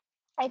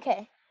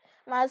Okay,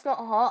 man's not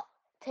hot.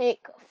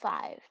 Take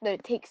 5. No,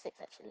 take 6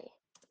 actually.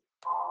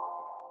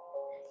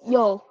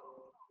 Yo,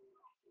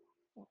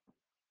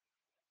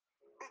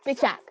 Big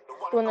Shaq,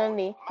 the one and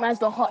only. Man's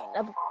not hot.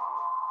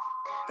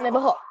 Never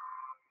hot.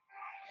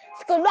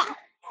 Skidda,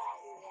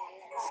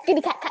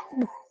 skitty cat cat.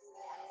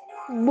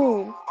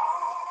 Boom.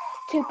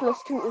 2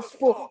 plus 2 is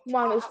 4.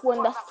 Minus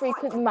 1, that's 3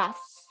 quick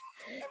maths.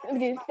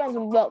 Everything depends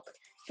on block.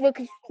 Smoke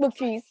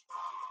trees.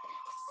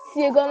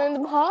 See a gun in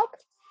the park?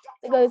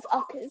 It goes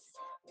uckers.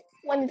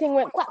 When the thing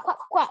went quack quack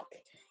quack,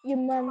 your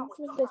man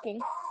was looking.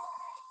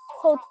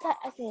 Hold tight,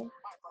 I think.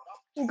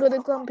 You got a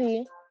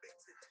grumpy.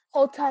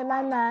 Hold tight,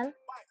 my man.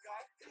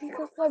 He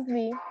got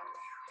lovely.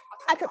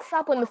 I took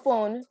Slap on the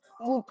phone,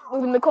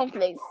 moving the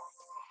conflicts.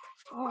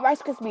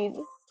 Rice Krispies.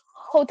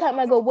 Hold tight,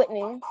 my girl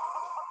Whitney.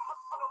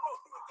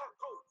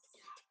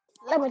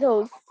 Let my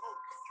toes.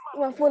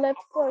 You want full left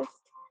pose.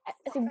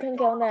 I see pink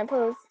girl and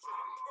pose.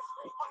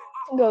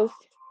 Ghost.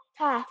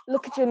 Ha,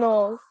 look at your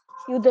nose.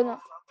 You donut.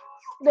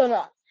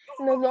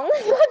 No longer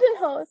got the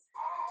nose.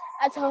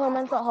 I tell her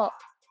man's not hot.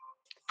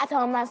 I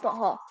tell her man's not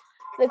hot.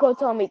 They go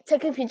tell me,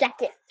 take off your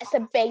jacket. I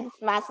said, babe,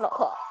 man's not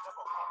hot.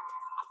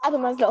 I tell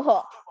man's not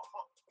hot.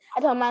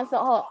 I tell man's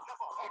not hot.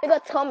 They go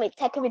tell me,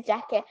 take off your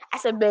jacket. I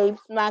said, babe,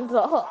 man's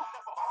not hot.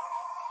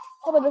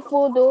 Hop on the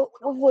floor door,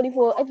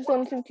 44, episode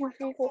 1, 2, 2,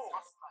 3, 4.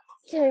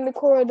 She's in the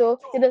corridor,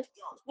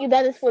 your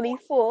dad is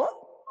 44.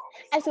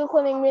 I still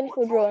calling in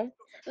for drone.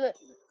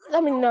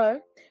 Let me know.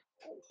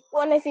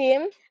 When I see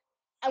him,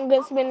 I'm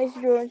gonna spin this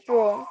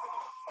drone.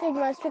 Take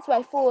my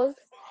 6x4s,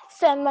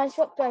 send my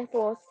shop by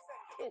force.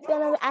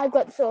 Then I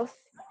got sauce.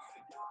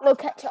 No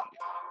ketchup,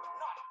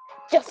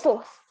 just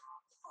sauce.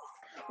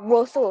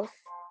 Raw sauce.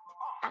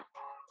 Ah,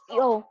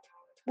 yo,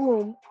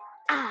 boom.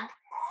 Ah,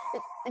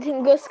 the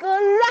thing goes pa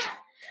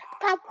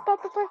pa pa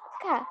pa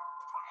pa.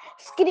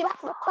 Skitty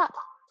bop bop bop.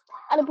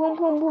 And boom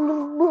boom boom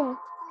boom boom.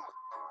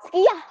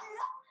 Skia.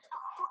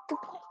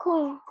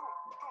 Boom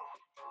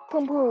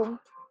boom boom.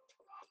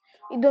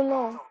 You don't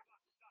know.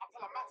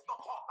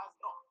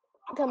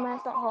 The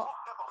man's not hot.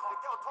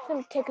 Let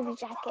me take off your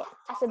jacket.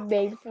 I said,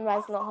 babe, the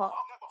man's not hot.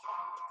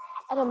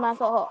 I told man's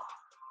not hot.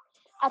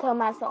 I told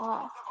man's not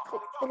hot.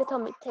 They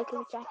told me take off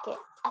your jacket.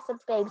 I said,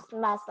 babe, the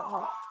man's not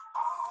hot.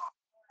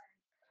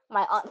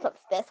 My aunt's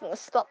upstairs won't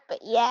stop, but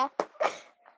yeah.